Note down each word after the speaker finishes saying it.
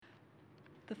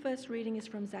The first reading is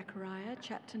from Zechariah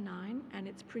chapter 9, and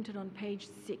it's printed on page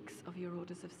 6 of your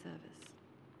orders of service.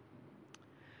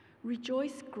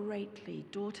 Rejoice greatly,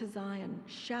 daughter Zion.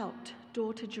 Shout,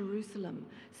 daughter Jerusalem.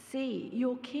 See,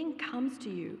 your king comes to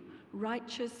you,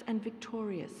 righteous and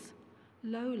victorious,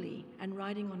 lowly and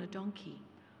riding on a donkey,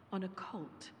 on a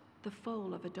colt, the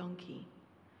foal of a donkey.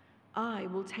 I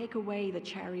will take away the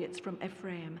chariots from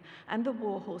Ephraim and the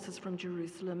war horses from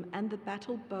Jerusalem, and the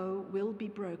battle bow will be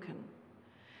broken.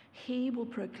 He will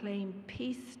proclaim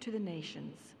peace to the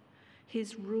nations.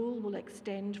 His rule will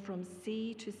extend from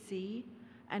sea to sea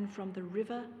and from the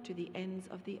river to the ends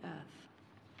of the earth.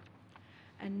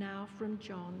 And now from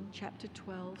John chapter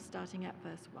 12, starting at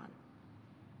verse 1.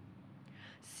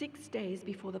 6 days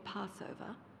before the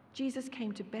Passover, Jesus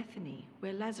came to Bethany,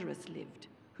 where Lazarus lived,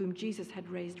 whom Jesus had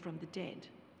raised from the dead.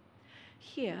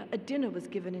 Here, a dinner was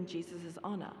given in Jesus'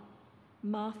 honor.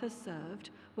 Martha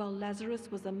served, while Lazarus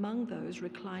was among those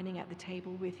reclining at the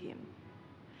table with him.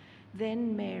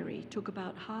 Then Mary took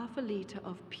about half a liter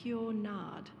of pure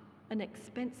nard, an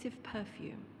expensive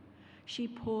perfume. She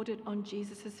poured it on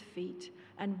Jesus' feet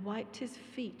and wiped his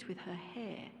feet with her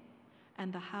hair,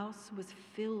 and the house was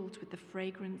filled with the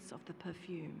fragrance of the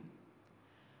perfume.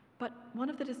 But one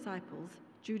of the disciples,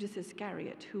 Judas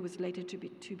Iscariot, who was later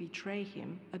to betray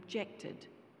him, objected.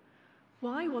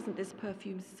 Why wasn't this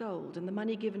perfume sold and the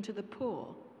money given to the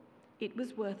poor? It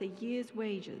was worth a year's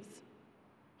wages.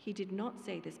 He did not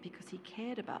say this because he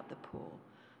cared about the poor,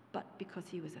 but because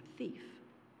he was a thief.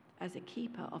 As a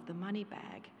keeper of the money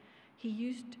bag, he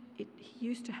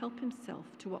used to help himself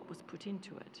to what was put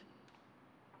into it.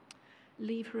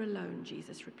 Leave her alone,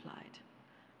 Jesus replied.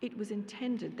 It was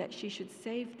intended that she should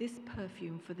save this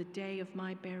perfume for the day of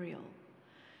my burial.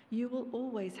 You will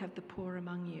always have the poor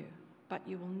among you, but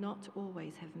you will not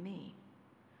always have me.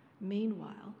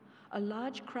 Meanwhile, a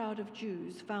large crowd of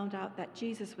Jews found out that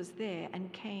Jesus was there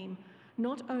and came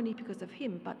not only because of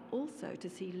him, but also to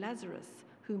see Lazarus,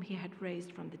 whom he had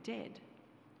raised from the dead.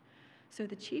 So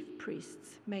the chief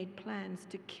priests made plans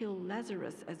to kill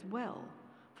Lazarus as well,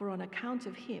 for on account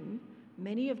of him,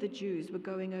 many of the Jews were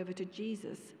going over to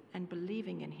Jesus and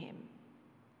believing in him.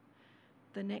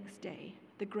 The next day,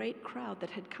 the great crowd that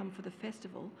had come for the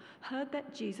festival heard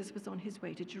that Jesus was on his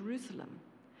way to Jerusalem.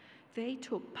 They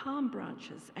took palm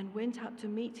branches and went out to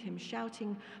meet him,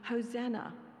 shouting,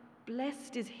 "Hosanna!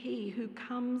 Blessed is he who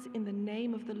comes in the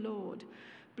name of the Lord.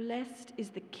 Blessed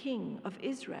is the King of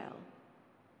Israel."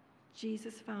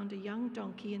 Jesus found a young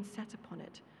donkey and sat upon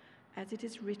it, as it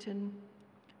is written,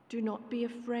 "Do not be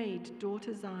afraid,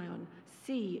 daughter Zion.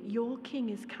 See, your king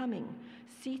is coming,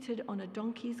 seated on a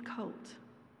donkey's colt."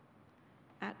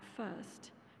 At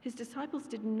first, his disciples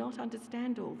did not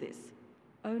understand all this.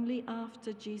 Only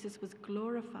after Jesus was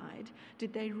glorified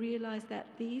did they realize that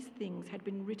these things had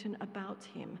been written about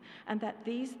him and that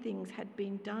these things had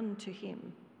been done to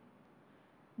him.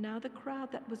 Now the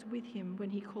crowd that was with him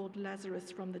when he called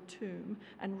Lazarus from the tomb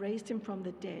and raised him from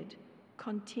the dead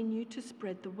continued to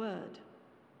spread the word.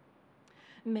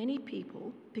 Many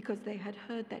people, because they had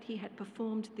heard that he had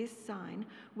performed this sign,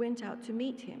 went out to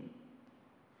meet him.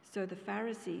 So the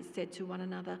Pharisees said to one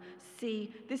another,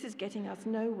 "See, this is getting us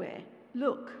nowhere.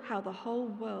 Look how the whole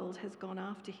world has gone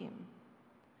after him."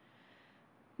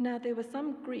 Now there were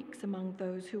some Greeks among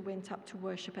those who went up to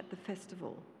worship at the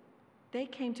festival. They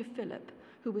came to Philip,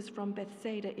 who was from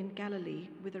Bethsaida in Galilee,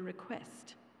 with a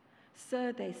request.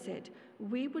 "Sir," they said,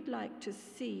 "we would like to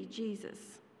see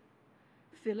Jesus."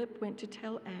 Philip went to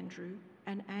tell Andrew,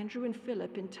 and Andrew and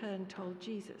Philip in turn told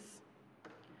Jesus.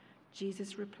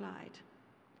 Jesus replied,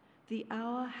 "The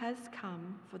hour has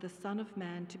come for the Son of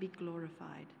Man to be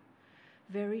glorified.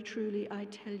 Very truly I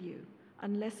tell you,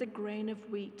 unless a grain of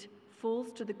wheat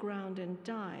falls to the ground and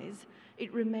dies,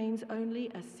 it remains only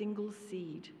a single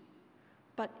seed.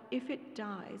 But if it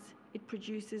dies, it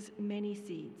produces many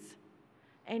seeds.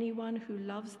 Anyone who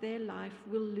loves their life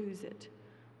will lose it,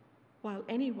 while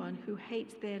anyone who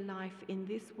hates their life in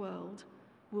this world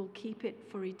will keep it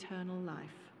for eternal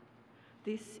life."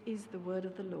 This is the word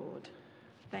of the Lord.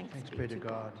 Thanks be to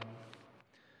God.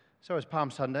 So it's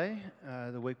Palm Sunday,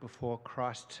 the week before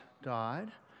Christ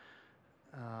died,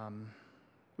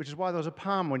 which is why there was a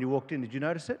palm when you walked in. Did you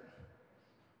notice it?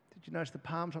 Did you notice the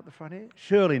palms up the front here?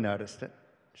 Shirley noticed it.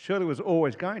 Shirley was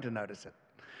always going to notice it.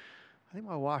 I think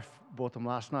my wife bought them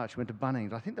last night. She went to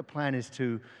Bunnings. I think the plan is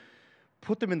to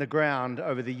put them in the ground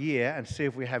over the year and see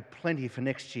if we have plenty for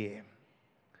next year.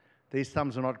 These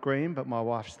thumbs are not green, but my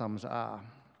wife's thumbs are.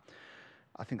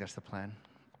 I think that's the plan.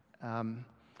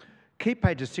 Keep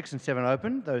pages 6 and 7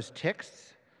 open, those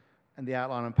texts, and the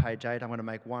outline on page 8. I'm going to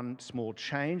make one small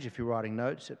change if you're writing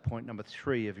notes at point number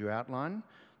 3 of your outline.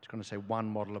 Just going to say one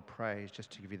model of praise,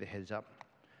 just to give you the heads up.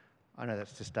 I know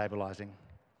that's destabilising.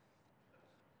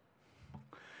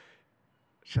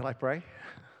 Shall I pray?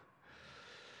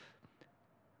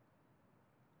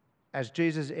 As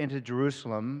Jesus entered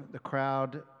Jerusalem, the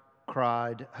crowd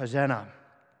cried, "Hosanna!"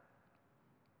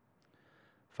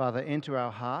 Father, enter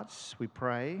our hearts, we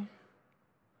pray,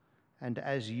 and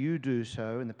as you do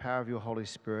so in the power of your Holy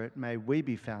Spirit, may we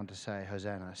be found to say,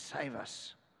 "Hosanna, save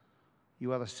us.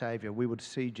 You are the Saviour." We would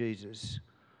see Jesus.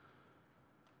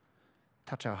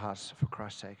 Touch our hearts for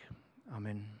Christ's sake.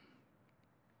 Amen.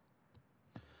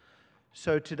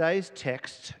 So today's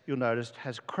text, you'll notice,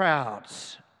 has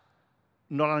crowds.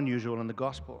 Not unusual in the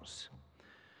Gospels.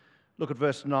 Look at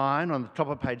verse 9 on the top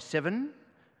of page 7.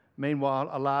 Meanwhile,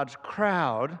 a large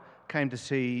crowd came to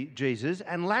see Jesus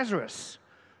and Lazarus,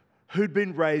 who'd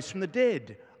been raised from the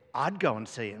dead. I'd go and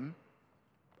see him.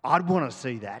 I'd want to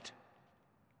see that.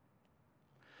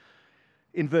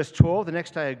 In verse 12, the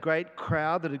next day, a great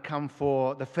crowd that had come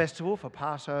for the festival, for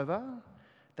Passover,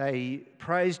 they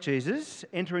praised Jesus,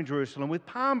 entering Jerusalem with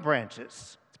palm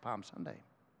branches. It's Palm Sunday.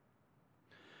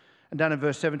 And down in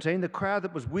verse 17, the crowd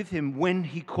that was with him when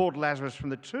he called Lazarus from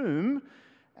the tomb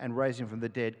and raised him from the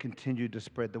dead continued to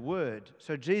spread the word.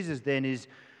 So Jesus then is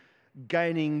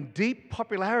gaining deep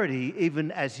popularity even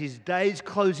as his days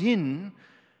close in,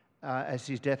 as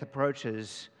his death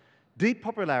approaches. Deep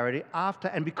popularity after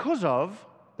and because of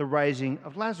the raising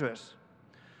of Lazarus.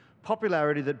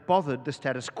 Popularity that bothered the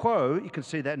status quo. You can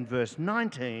see that in verse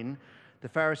 19. The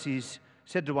Pharisees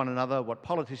said to one another what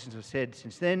politicians have said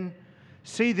since then: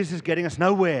 "See, this is getting us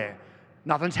nowhere.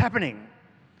 Nothing's happening.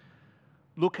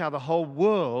 Look how the whole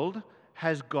world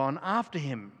has gone after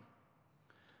him."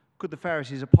 Could the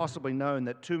Pharisees have possibly known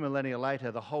that 2 millennia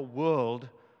later the whole world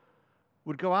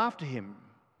would go after him?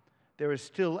 There is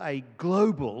still a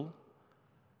global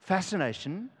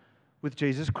fascination with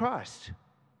Jesus Christ.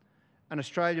 An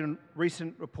Australian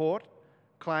recent report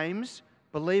claims,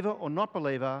 believer or not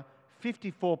believer,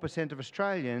 54% of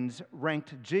Australians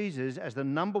ranked Jesus as the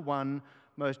number one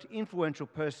most influential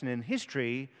person in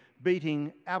history,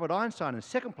 beating Albert Einstein in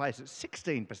second place at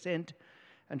 16%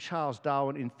 and Charles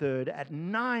Darwin in third at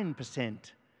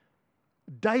 9%.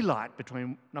 Daylight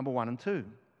between number 1 and 2.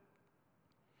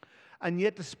 And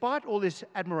yet, despite all this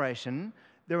admiration,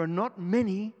 there are not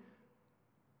many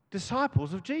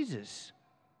disciples of Jesus.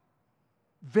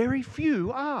 Very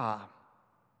few are.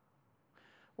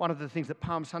 One of the things that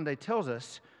Palm Sunday tells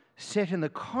us, set in the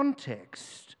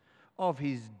context of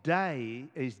his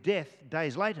death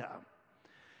days later,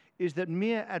 is that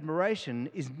mere admiration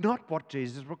is not what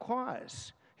Jesus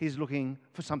requires. He's looking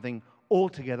for something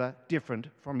altogether different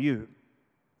from you,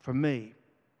 from me.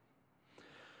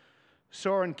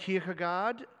 Soren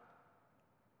Kierkegaard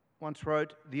once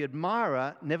wrote, "The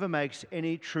admirer never makes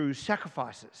any true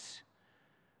sacrifices.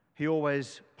 He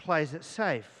always plays it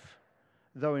safe.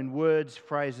 Though in words,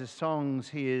 phrases, songs,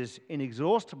 he is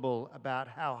inexhaustible about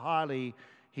how highly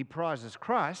he prizes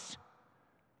Christ,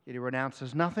 yet he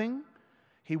renounces nothing.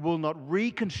 He will not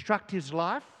reconstruct his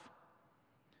life.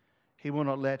 He will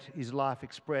not let his life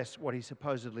express what he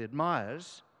supposedly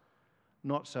admires.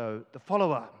 Not so the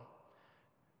follower."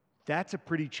 That's a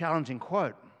pretty challenging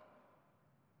quote.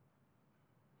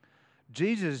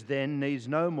 Jesus then needs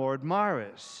no more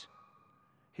admirers.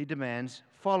 He demands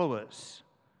followers,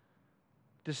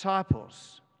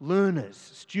 disciples, learners,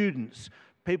 students,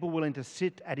 people willing to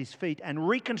sit at his feet and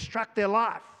reconstruct their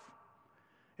life.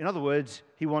 In other words,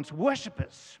 he wants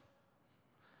worshippers.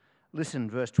 Listen,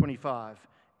 verse 25.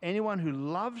 "Anyone who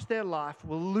loves their life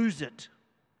will lose it."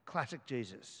 Classic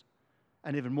Jesus.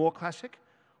 And even more classic,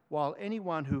 "while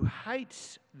anyone who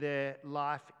hates their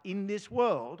life in this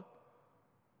world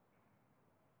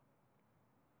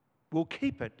will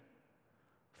keep it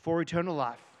for eternal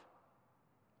life."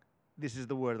 This is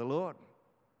the word of the Lord.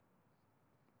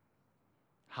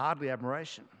 Hardly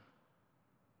admiration.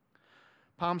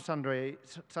 Palm Sunday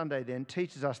then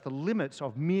teaches us the limits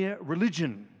of mere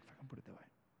religion, if I can put it that way.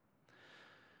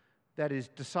 That is,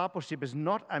 discipleship is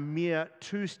not a mere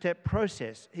two-step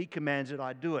process. He commands it,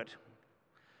 I do it.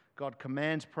 God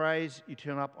commands praise, you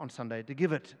turn up on Sunday to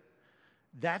give it.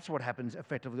 That's what happens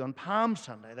effectively on Palm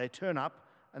Sunday. They turn up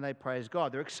and they praise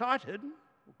God. They're excited.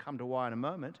 We'll come to why in a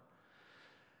moment.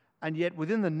 And yet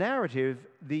within the narrative,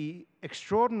 the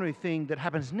extraordinary thing that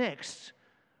happens next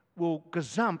will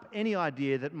gazump any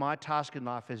idea that my task in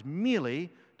life is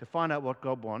merely to find out what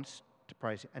God wants to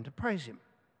praise and to praise him.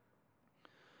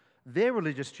 Their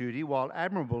religious duty, while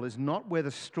admirable, is not where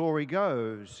the story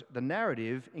goes. The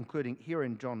narrative, including here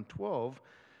in John 12,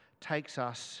 takes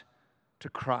us to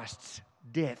Christ's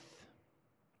death,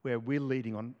 where we're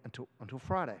leading on until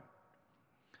Friday.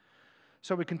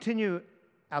 So we continue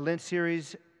our Lent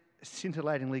series,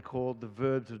 scintillatingly called the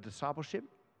Verbs of Discipleship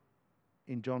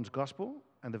in John's Gospel,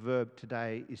 and the verb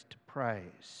today is to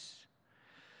praise.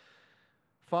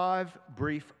 5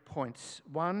 brief points.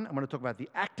 1, I'm going to talk about the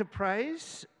act of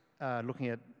praise, looking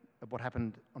at what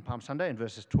happened on Palm Sunday in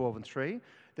verses 12 and 3.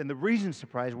 Then the reasons to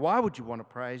praise. Why would you want to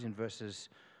praise in verses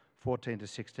 14 to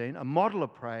 16? A model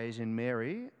of praise in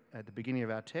Mary at the beginning of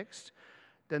our text.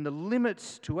 Then the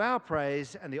limits to our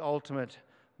praise and the ultimate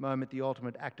moment, the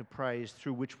ultimate act of praise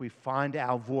through which we find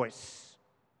our voice.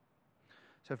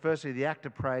 So firstly, the act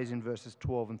of praise in verses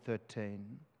 12 and 13.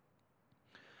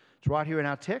 It's right here in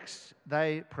our text.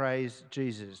 They praise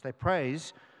Jesus. They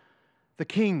praise the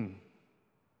King.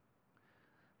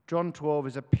 John 12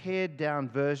 is a pared-down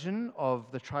version of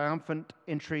the triumphant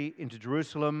entry into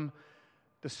Jerusalem.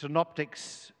 The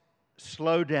synoptics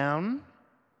slow down,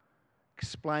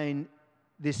 explain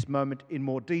this moment in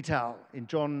more detail. In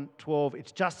John 12,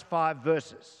 it's just 5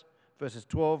 verses, verses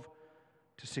 12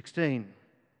 to 16.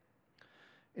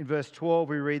 In verse 12,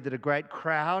 we read that a great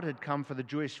crowd had come for the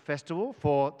Jewish festival,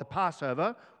 for the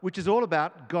Passover, which is all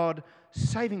about God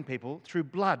saving people through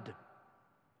blood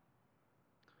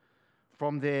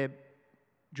from their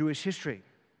Jewish history.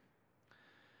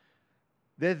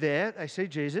 They're there, they see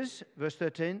Jesus, verse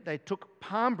 13, they took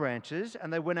palm branches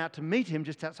and they went out to meet him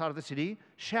just outside of the city,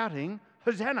 shouting,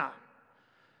 Hosanna,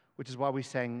 which is why we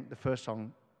sang the first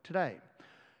song today.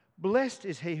 Blessed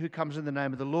is he who comes in the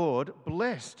name of the Lord.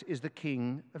 Blessed is the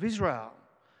King of Israel.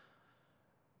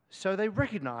 So they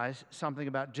recognize something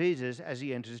about Jesus as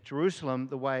he enters Jerusalem,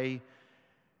 the way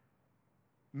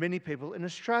many people in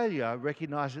Australia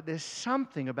recognize that there's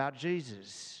something about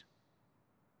Jesus.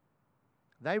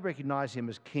 They recognize him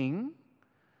as King,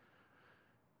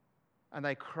 and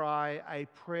they cry a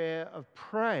prayer of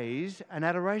praise and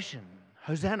adoration.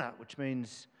 Hosanna, which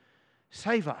means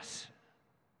save us,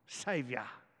 Saviour.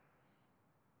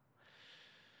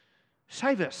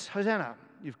 Save us, Hosanna.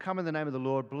 You've come in the name of the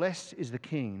Lord. Blessed is the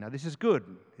King. Now this is good.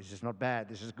 This is not bad.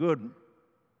 This is good.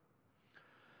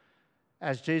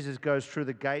 As Jesus goes through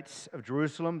the gates of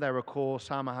Jerusalem, they recall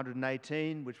Psalm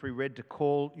 118, which we read to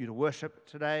call you to worship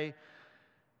today.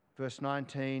 Verse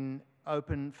 19,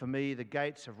 open for me the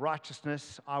gates of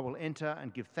righteousness. I will enter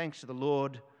and give thanks to the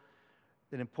Lord.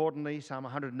 Then importantly, Psalm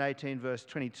 118, verse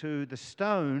 22, the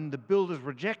stone the builders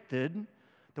rejected,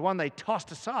 the one they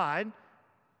tossed aside,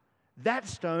 that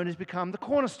stone has become the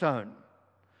cornerstone.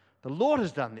 The Lord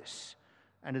has done this,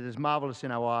 and it is marvelous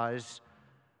in our eyes.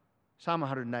 Psalm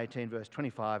 118, verse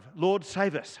 25, Lord,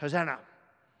 save us, Hosanna.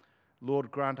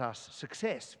 Lord, grant us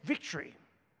success, victory.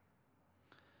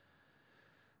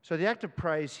 So the act of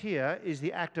praise here is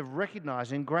the act of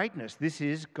recognizing greatness. This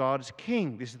is God's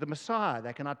King. This is the Messiah.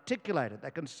 They can articulate it.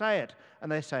 They can say it,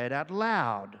 and they say it out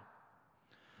loud.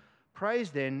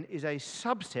 Praise, then, is a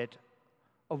subset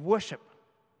of worship.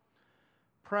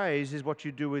 Praise is what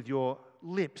you do with your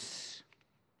lips,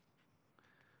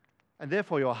 and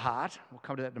therefore your heart. We'll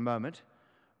come to that in a moment.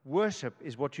 Worship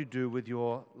is what you do with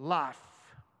your life.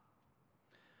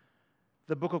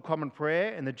 The Book of Common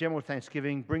Prayer and the General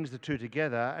Thanksgiving brings the two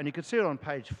together, and you can see it on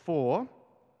page 4.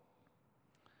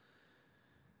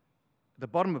 The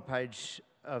bottom of page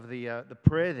of the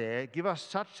prayer there, give us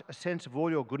such a sense of all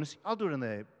your goodness. I'll do it in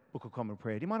the Book of Common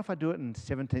Prayer. Do you mind if I do it in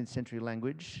 17th century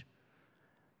language?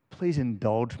 Please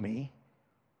indulge me.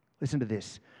 Listen to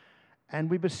this. And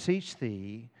we beseech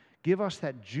thee, give us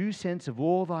that due sense of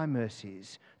all thy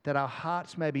mercies, that our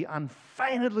hearts may be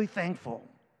unfeignedly thankful,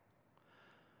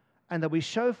 and that we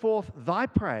show forth thy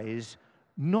praise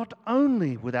not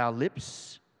only with our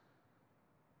lips,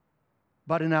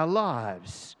 but in our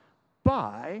lives,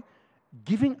 by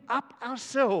giving up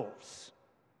ourselves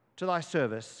to thy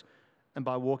service and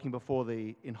by walking before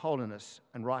thee in holiness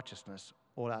and righteousness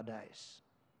all our days.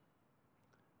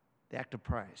 The act of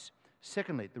praise.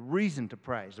 Secondly, the reason to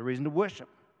praise, the reason to worship.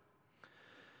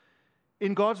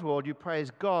 In God's world, you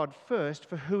praise God first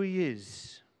for who he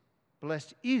is.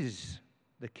 Blessed is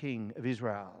the King of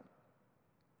Israel.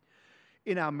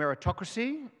 In our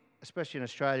meritocracy, especially in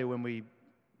Australia when we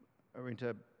are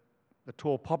into the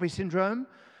tall poppy syndrome,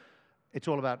 it's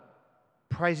all about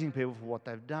praising people for what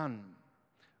they've done,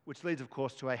 which leads, of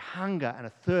course, to a hunger and a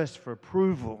thirst for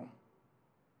approval.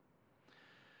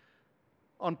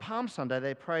 On Palm Sunday,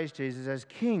 they praise Jesus as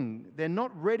King. They're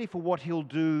not ready for what he'll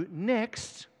do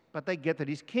next, but they get that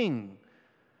he's King.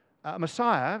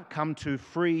 Messiah, come to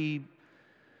free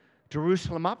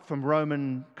Jerusalem up from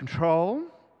Roman control.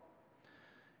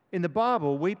 In the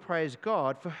Bible, we praise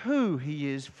God for who he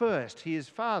is first. He is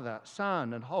Father,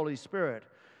 Son, and Holy Spirit.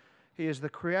 He is the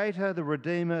Creator, the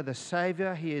Redeemer, the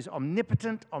Saviour. He is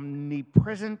omnipotent,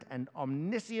 omnipresent, and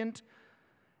omniscient.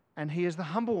 And He is the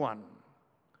humble one.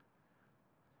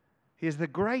 He is the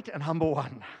great and humble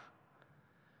one.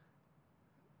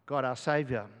 God, our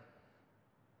Saviour.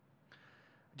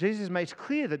 Jesus makes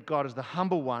clear that God is the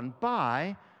humble one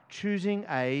by choosing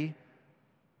a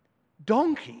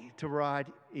donkey to ride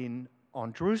in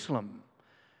on Jerusalem.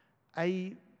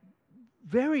 A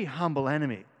very humble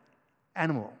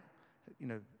animal. You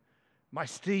know, my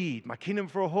steed, my kingdom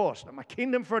for a horse, my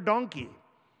kingdom for a donkey.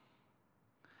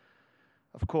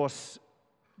 Of course,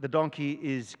 the donkey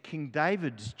is King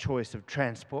David's choice of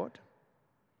transport.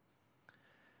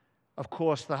 Of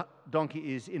course, the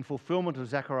donkey is in fulfillment of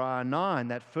Zechariah 9,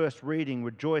 that first reading,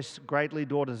 "Rejoice greatly,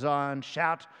 daughter Zion,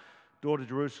 shout, daughter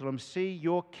Jerusalem, see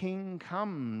your king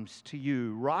comes to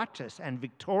you, righteous and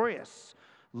victorious,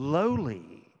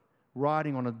 lowly,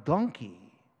 riding on a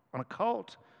donkey, on a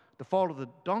colt, the foal of the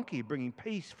donkey, bringing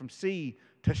peace from sea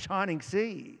to shining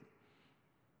sea."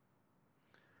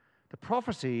 The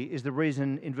prophecy is the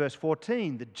reason in verse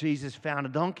 14 that Jesus found a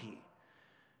donkey.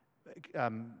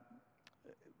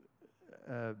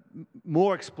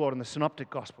 More explored in the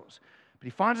Synoptic Gospels. But he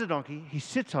finds a donkey, he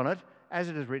sits on it, as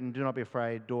it is written, "Do not be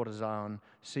afraid, daughter Zion,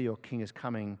 see your king is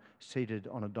coming, seated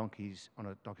on a donkey."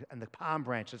 And the palm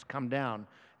branches come down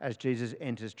as Jesus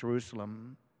enters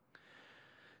Jerusalem.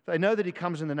 They know that he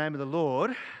comes in the name of the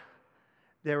Lord.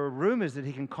 There are rumors that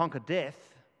he can conquer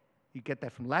death. You get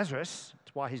that from Lazarus.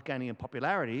 That's why he's gaining in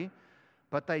popularity.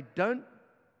 But they don't.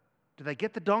 Do they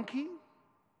get the donkey?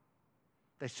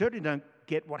 They certainly don't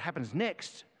get what happens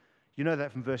next. You know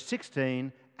that from verse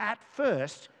 16. At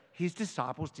first, his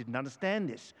disciples didn't understand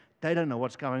this. They don't know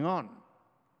what's going on.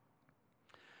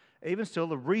 Even still,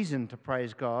 the reason to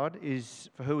praise God is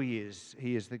for who he is.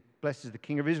 Blessed is the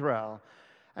King of Israel.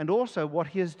 And also what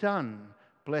he has done.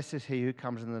 Blessed is he who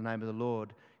comes in the name of the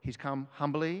Lord. He's come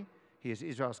humbly. He is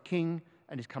Israel's king,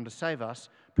 and he's come to save us.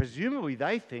 Presumably,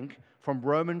 they think, from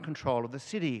Roman control of the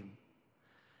city.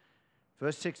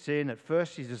 Verse 16, at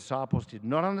first his disciples did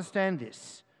not understand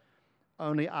this.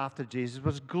 Only after Jesus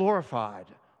was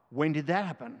glorified. When did that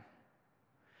happen?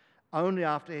 Only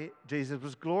after Jesus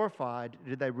was glorified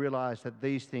did they realize that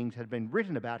these things had been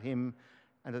written about him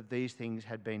and that these things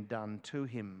had been done to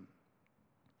him.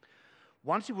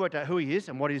 Once you've worked out who he is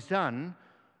and what he's done,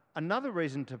 another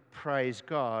reason to praise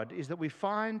God is that we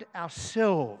find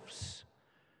ourselves.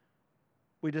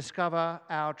 We discover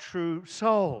our true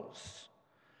souls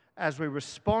as we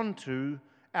respond to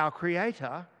our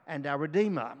Creator and our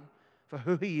Redeemer for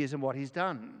who he is and what he's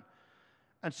done.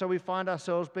 And so we find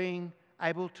ourselves being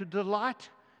able to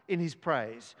delight in his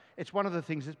praise. It's one of the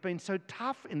things that's been so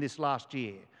tough in this last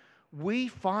year. We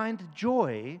find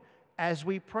joy as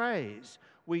we praise.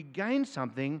 We gain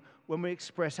something when we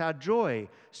express our joy.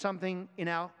 Something in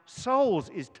our souls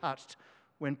is touched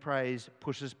when praise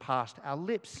pushes past our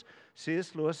lips.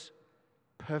 C.S. Lewis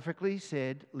perfectly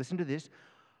said, listen to this,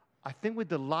 I think we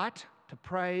delight to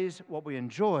praise what we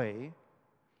enjoy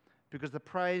because the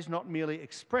praise not merely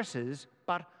expresses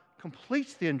but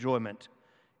completes the enjoyment.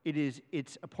 It is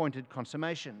its appointed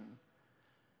consummation.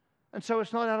 And so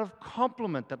it's not out of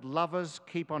compliment that lovers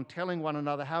keep on telling one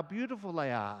another how beautiful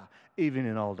they are, even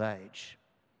in old age.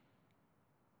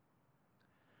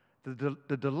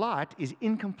 The delight is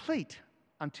incomplete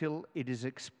until it is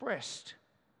expressed.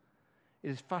 It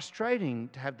is frustrating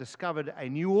to have discovered a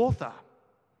new author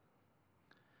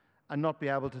and not be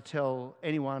able to tell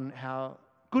anyone how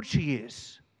good she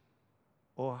is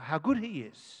or how good he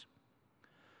is.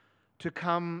 To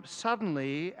come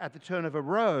suddenly at the turn of a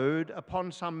road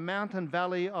upon some mountain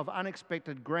valley of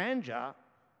unexpected grandeur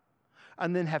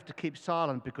and then have to keep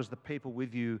silent because the people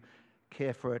with you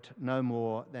care for it no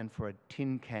more than for a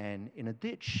tin can in a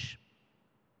ditch.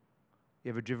 You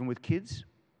ever driven with kids?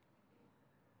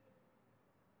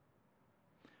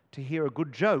 To hear a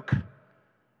good joke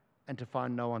and to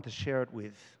find no one to share it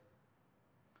with.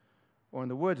 Or in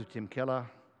the words of Tim Keller,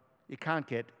 you can't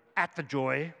get at the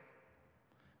joy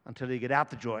until you get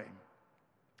out the joy.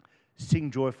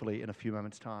 Sing joyfully in a few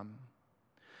moments' time.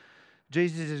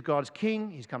 Jesus is God's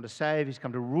King. He's come to save. He's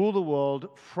come to rule the world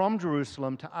from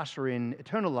Jerusalem to usher in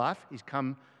eternal life. He's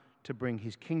come to bring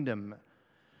his kingdom.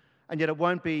 And yet it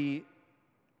won't be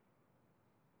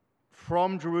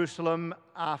from Jerusalem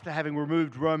after having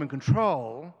removed Roman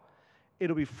control.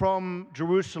 It'll be from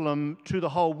Jerusalem to the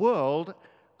whole world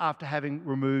after having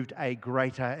removed a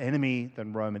greater enemy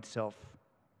than Rome itself.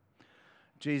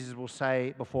 Jesus will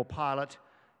say before Pilate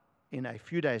in a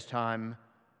few days' time,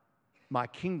 my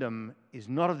kingdom is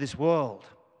not of this world.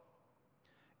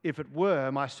 If it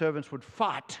were, my servants would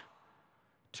fight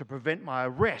to prevent my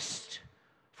arrest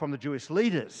from the Jewish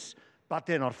leaders, but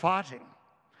they're not fighting.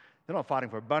 They're not fighting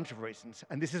for a bunch of reasons,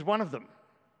 and this is one of them.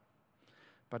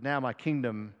 But now my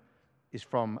kingdom is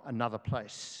from another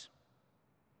place.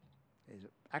 There's an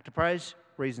act of praise,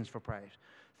 reasons for praise.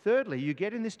 Thirdly, you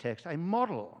get in this text a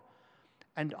model.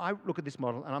 And I look at this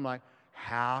model and I'm like,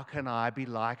 how can I be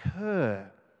like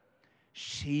her?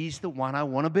 She's the one I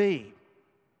want to be.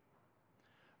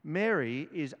 Mary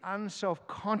is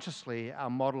unselfconsciously our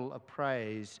model of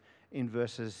praise in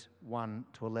verses 1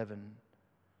 to 11.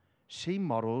 She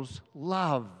models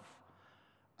love,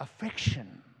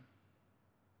 affection.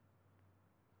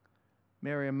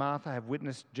 Mary and Martha have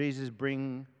witnessed Jesus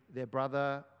bring their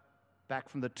brother back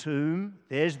from the tomb.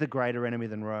 There's the greater enemy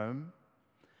than Rome.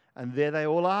 And there they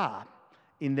all are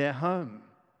in their home.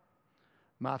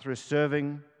 Martha is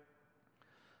serving.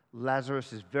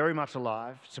 Lazarus is very much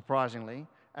alive, surprisingly,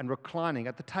 and reclining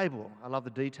at the table. I love the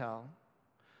detail.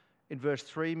 In verse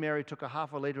 3, Mary took a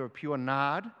half a litre of pure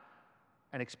nard,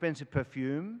 an expensive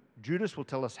perfume. Judas will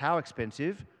tell us how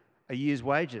expensive. A year's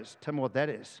wages. Tell me what that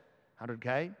is.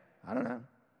 100K? I don't know.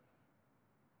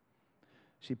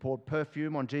 She poured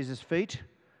perfume on Jesus' feet,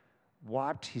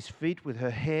 wiped his feet with her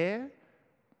hair.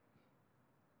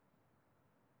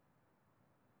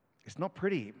 It's not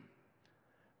pretty,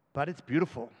 but it's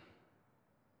beautiful.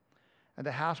 And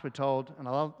the house, we're told, and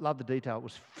I love the detail, it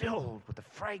was filled with the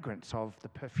fragrance of the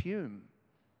perfume.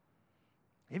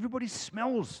 Everybody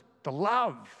smells the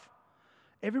love.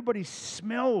 Everybody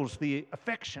smells the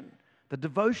affection, the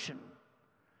devotion.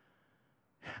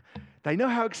 They know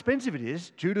how expensive it is.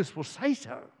 Judas will say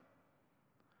so.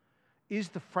 Is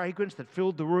the fragrance that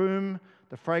filled the room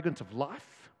the fragrance of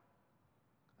life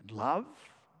and love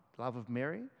of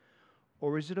Mary?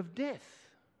 Or is it of death?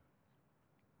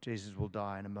 Jesus will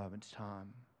die in a moment's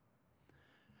time.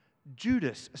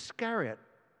 Judas Iscariot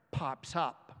pipes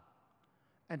up,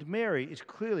 and Mary is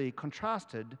clearly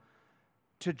contrasted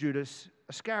to Judas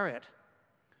Iscariot.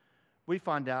 We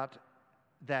find out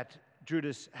that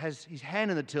Judas has his hand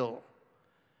in the till.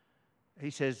 He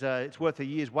says, it's worth a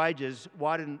year's wages.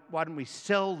 Why didn't we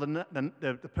sell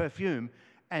the perfume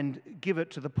and give it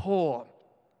to the poor?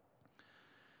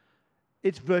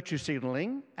 It's virtue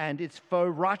signaling and it's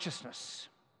faux righteousness.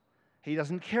 He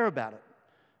doesn't care about it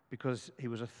because he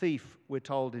was a thief, we're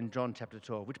told in John chapter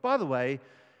 12. Which, by the way,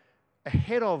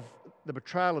 ahead of the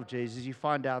betrayal of Jesus, you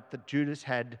find out that Judas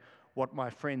had what my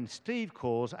friend Steve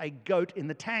calls a goat in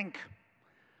the tank.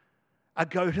 A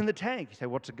goat in the tank. You say,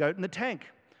 what's a goat in the tank?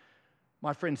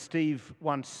 My friend Steve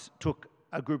once took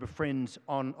a group of friends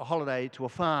on a holiday to a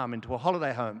farm, into a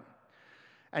holiday home.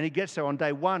 And he gets there on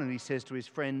day one and he says to his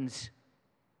friends,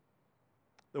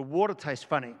 the water tastes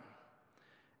funny.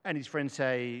 And his friends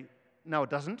say, no, it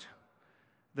doesn't.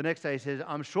 The next day he says,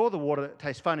 I'm sure the water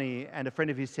tastes funny. And a friend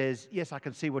of his says, yes, I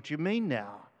can see what you mean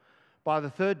now. By the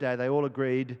third day, they all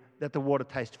agreed that the water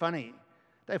tastes funny.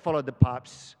 They followed the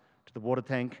pipes to the water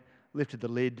tank, lifted the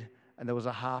lid, and there was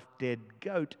a half-dead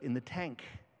goat in the tank.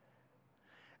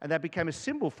 And that became a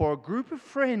symbol for a group of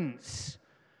friends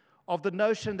of the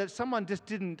notion that someone just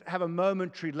didn't have a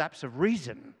momentary lapse of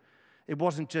reason. It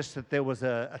wasn't just that there was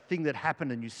a thing that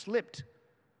happened and you slipped.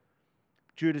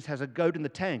 Judas has a goat in the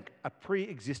tank, a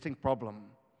pre-existing problem.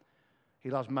 He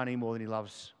loves money more than he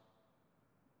loves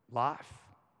life,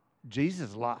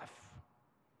 Jesus' life.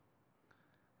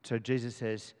 So Jesus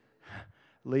says,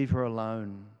 leave her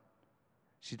alone.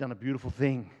 She's done a beautiful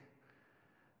thing.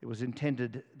 It was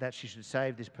intended that she should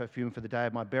save this perfume for the day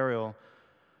of my burial.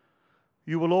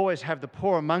 You will always have the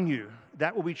poor among you.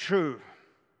 That will be true.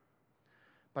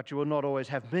 But you will not always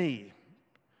have me.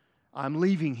 I'm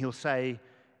leaving, he'll say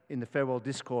in the farewell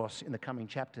discourse in the coming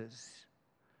chapters.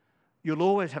 You'll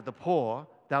always have the poor.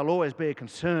 They'll always be a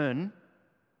concern.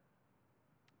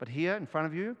 But here in front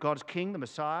of you, God's King, the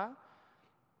Messiah,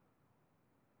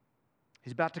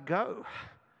 he's about to go.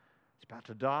 He's about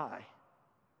to die.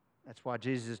 That's why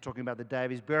Jesus is talking about the day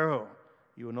of his burial.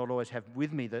 You will not always have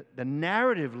with me. The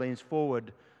narrative leans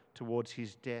forward towards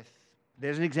his death.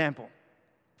 There's an example.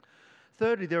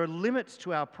 Thirdly, there are limits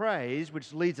to our praise,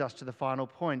 which leads us to the final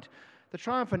point. The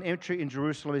triumphant entry in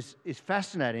Jerusalem is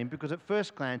fascinating because at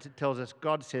first glance it tells us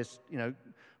God says,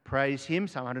 praise him.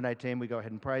 Psalm 118, we go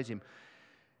ahead and praise him.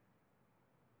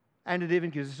 And it even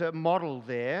gives us a model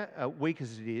there, weak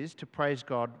as it is, to praise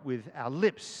God with our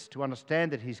lips, to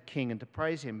understand that he's king and to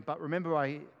praise him. But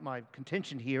remember, my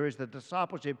contention here is that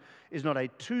discipleship is not a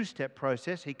two-step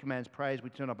process. He commands praise, we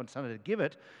turn up on Sunday to give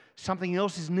it. Something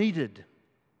else is needed.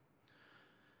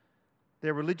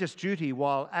 Their religious duty,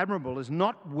 while admirable, is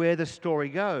not where the story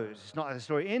goes. It's not like the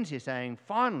story ends here saying,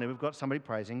 finally, we've got somebody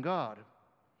praising God.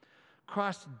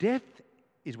 Christ's death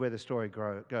is where the story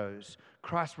goes.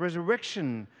 Christ's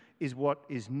resurrection is what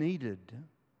is needed.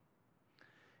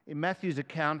 In Matthew's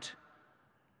account,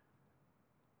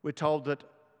 we're told that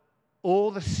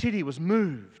all the city was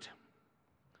moved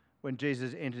when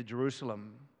Jesus entered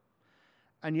Jerusalem.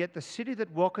 And yet the city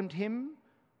that welcomed him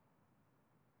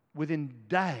within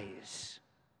days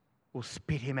will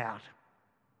spit him out.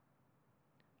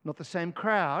 Not the same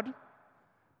crowd,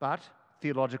 but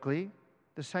theologically,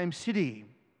 the same city.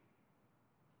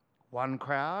 One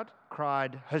crowd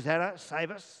cried, "Hosanna,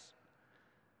 save us."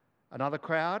 Another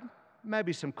crowd,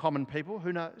 maybe some common people,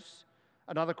 who knows?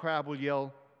 Another crowd will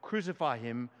yell, "Crucify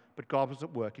him," but God was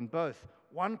at work in both.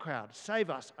 One crowd, "Save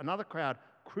us." Another crowd,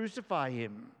 "Crucify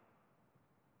him."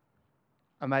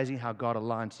 Amazing how God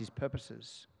aligns his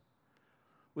purposes.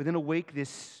 Within a week,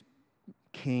 this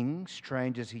king,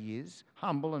 strange as he is,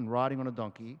 humble and riding on a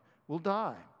donkey, will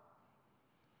die.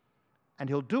 And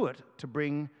he'll do it to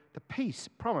bring the peace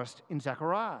promised in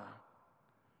Zechariah.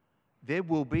 There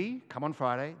will be, come on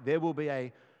Friday, there will be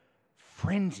a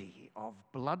frenzy of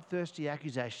bloodthirsty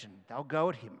accusation. They'll go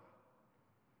at him.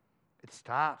 It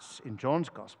starts in John's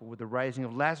Gospel with the raising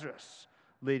of Lazarus,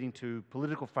 leading to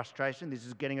political frustration. This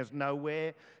is getting us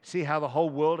nowhere. See how the whole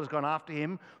world has gone after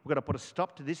him. We've got to put a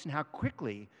stop to this, and how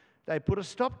quickly they put a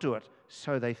stop to it.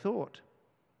 So they thought.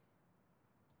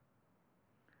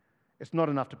 It's not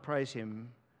enough to praise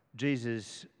him.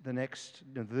 Jesus, the next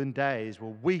days,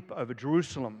 will weep over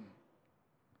Jerusalem.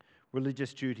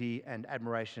 Religious duty and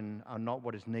admiration are not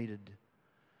what is needed.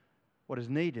 What is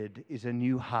needed is a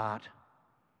new heart.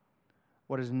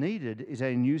 What is needed is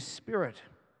a new spirit.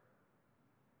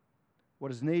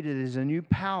 What is needed is a new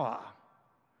power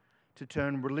to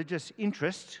turn religious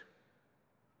interest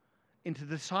into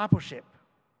discipleship.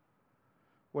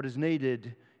 What is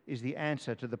needed is the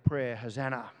answer to the prayer,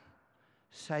 "Hosanna,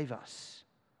 save us."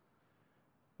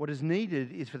 What is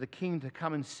needed is for the King to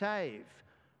come and save,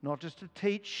 not just to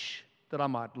teach that I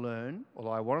might learn, although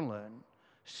I want to learn,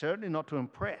 certainly not to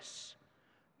impress,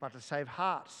 but to save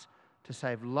hearts, to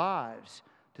save lives,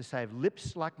 to save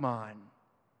lips like mine.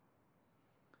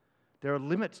 There are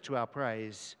limits to our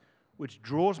praise, which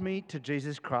draws me to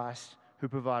Jesus Christ, who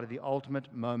provided the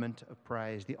ultimate moment of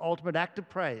praise, the ultimate act of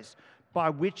praise, by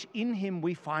which in him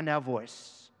we find our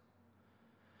voice.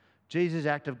 Jesus'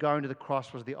 act of going to the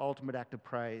cross was the ultimate act of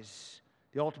praise,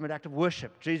 the ultimate act of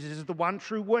worship. Jesus is the one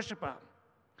true worshipper.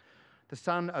 The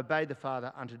Son obeyed the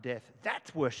Father unto death.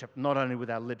 That's worship, not only with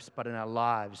our lips, but in our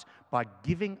lives, by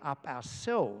giving up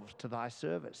ourselves to thy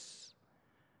service.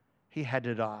 He had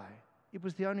to die. It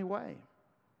was the only way.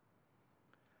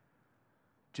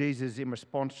 Jesus, in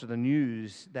response to the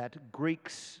news that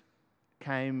Greeks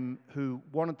came who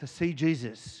wanted to see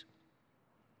Jesus,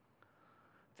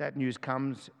 that news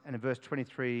comes, and in verse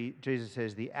 23, Jesus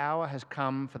says, "The hour has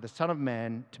come for the Son of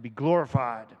Man to be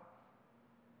glorified.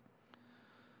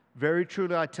 Very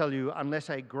truly I tell you, unless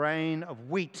a grain of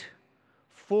wheat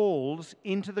falls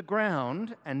into the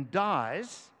ground and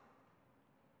dies,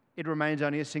 it remains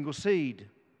only a single seed.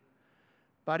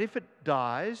 But if it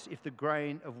dies, if the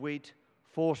grain of wheat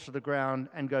falls to the ground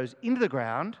and goes into the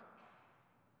ground,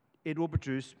 it will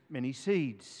produce many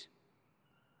seeds."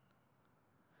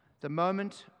 The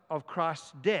moment of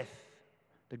Christ's death,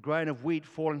 the grain of wheat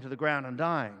falling to the ground and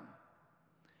dying,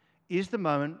 is the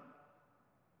moment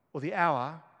or the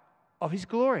hour of his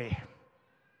glory.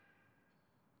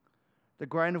 The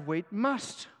grain of wheat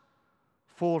must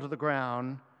fall to the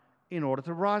ground in order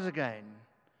to rise again.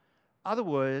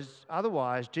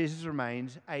 Otherwise, Jesus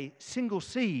remains a single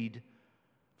seed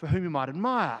for whom you might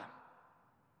admire.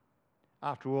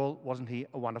 After all, wasn't he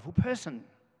a wonderful person?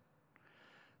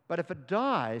 But if it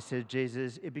dies, says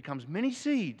Jesus, it becomes many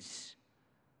seeds.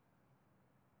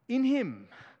 In him,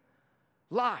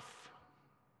 life,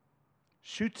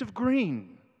 shoots of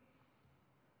green.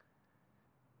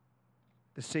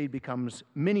 The seed becomes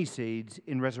many seeds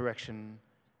in resurrection,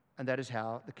 and that is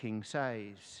how the King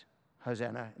saves.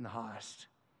 Hosanna in the highest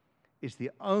is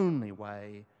the only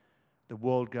way the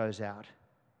world goes out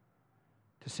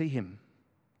to see him.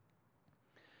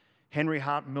 Henry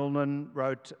Hart Milne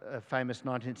wrote a famous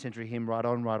 19th century hymn, Ride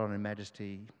on in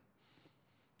majesty.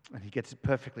 And he gets it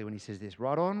perfectly when he says this,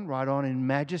 ride on in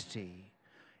majesty,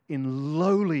 in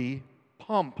lowly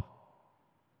pomp.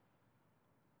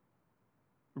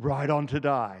 Ride on to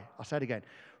die. I'll say it again.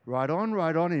 Ride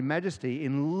on in majesty,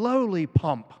 in lowly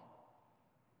pomp.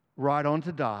 Ride on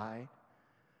to die.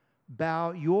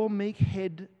 Bow your meek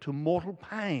head to mortal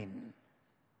pain.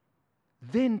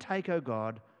 Then take, O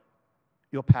God,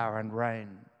 your power and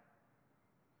reign.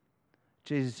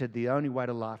 Jesus said the only way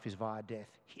to life is via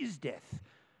death. His death.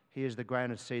 He is the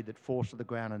grain of seed that falls to the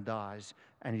ground and dies,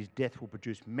 and his death will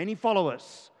produce many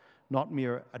followers, not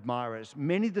mere admirers,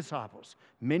 many disciples,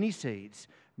 many seeds,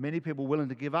 many people willing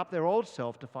to give up their old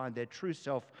self to find their true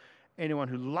self. Anyone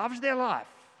who loves their life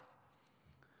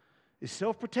is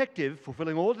self-protective,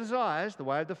 fulfilling all desires, the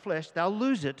way of the flesh, they'll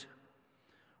lose it.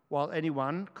 While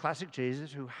anyone, classic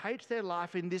Jesus, who hates their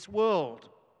life in this world,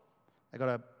 they've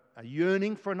got a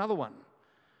yearning for another one,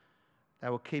 they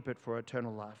will keep it for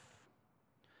eternal life.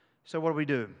 So what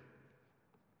do?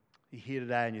 You're here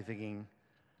today and you're thinking,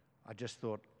 I just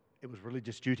thought it was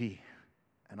religious duty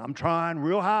and I'm trying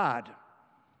real hard.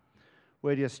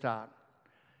 Where do you start?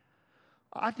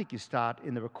 I think you start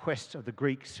in the request of the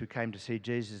Greeks who came to see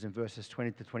Jesus in verses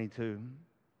 20 to 22.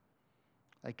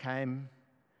 They came,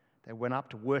 they went up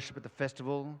to worship at the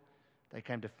festival. They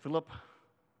came to Philip,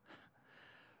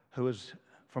 who was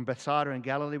from Bethsaida in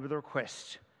Galilee, with a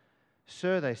request.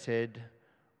 Sir, they said,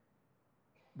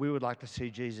 we would like to see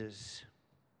Jesus.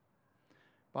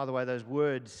 By the way, those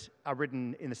words are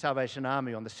written in the Salvation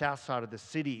Army on the south side of the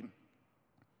city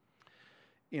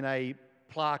in a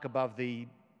plaque above the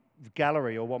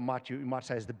gallery, or what you might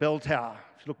say is the bell tower.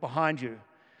 If you look behind you,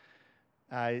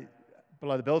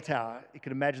 below the bell tower, you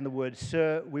can imagine the words,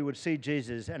 Sir, we would see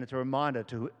Jesus, and it's a reminder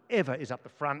to whoever is up the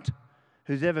front,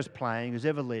 who's ever's playing, who's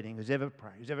ever leading, who's ever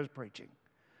praying, who's ever preaching.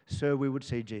 Sir, we would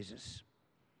see Jesus.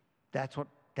 That's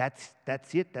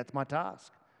it, that's my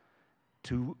task.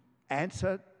 To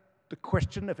answer the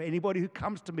question of anybody who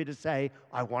comes to me to say,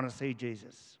 I want to see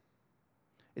Jesus.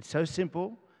 It's so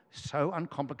simple, so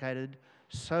uncomplicated,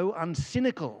 so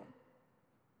uncynical.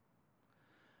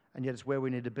 And yet it's where we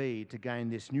need to be to gain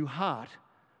this new heart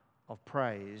of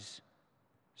praise.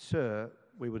 Sir,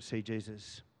 we would see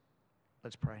Jesus.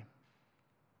 Let's pray.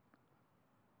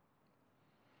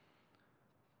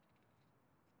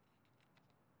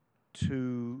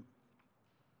 To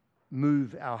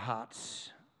move our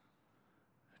hearts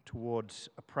towards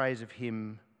a praise of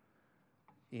Him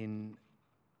in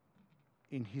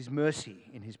His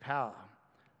mercy, in His power.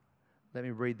 Let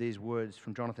me read these words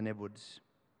from Jonathan Edwards.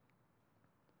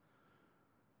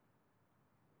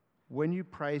 When you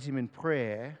praise Him in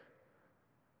prayer,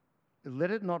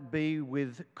 let it not be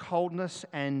with coldness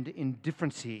and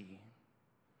indifferency.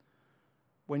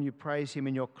 When you praise Him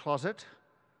in your closet,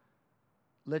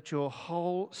 let your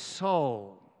whole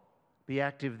soul be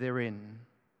active therein.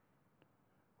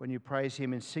 When you praise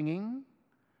Him in singing,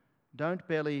 don't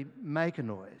barely make a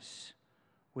noise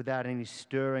without any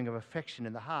stirring of affection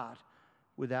in the heart,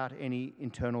 without any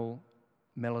internal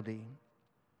melody.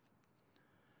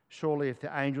 Surely if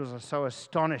the angels are so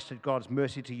astonished at God's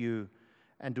mercy to you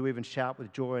and do even shout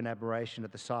with joy and admiration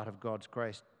at the sight of God's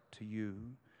grace to you,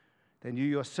 then you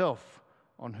yourself,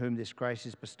 on whom this grace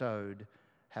is bestowed,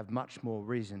 have much more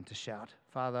reason to shout.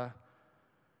 Father,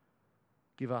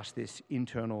 give us this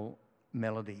internal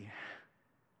melody.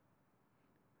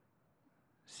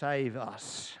 Save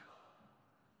us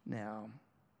now.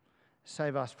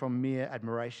 Save us from mere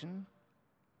admiration.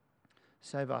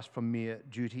 Save us from mere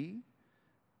duty.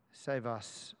 Save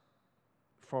us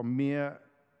from mere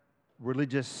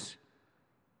religious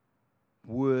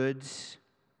words.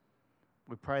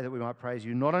 We pray that we might praise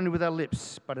you not only with our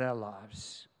lips, but in our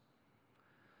lives.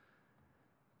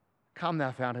 Come,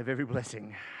 thou fount of every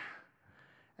blessing,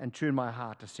 and tune my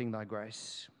heart to sing thy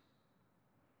grace.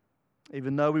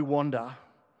 Even though we wander,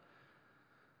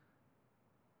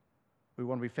 we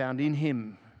want to be found in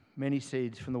Him, many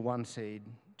seeds from the one seed,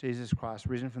 Jesus Christ,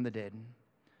 risen from the dead.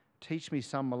 Teach me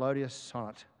some melodious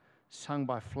sonnet, sung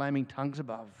by flaming tongues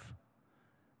above.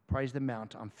 Praise the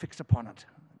mount, I'm fixed upon it,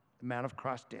 the mount of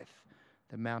Christ's death,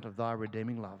 the mount of thy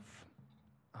redeeming love.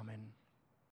 Amen.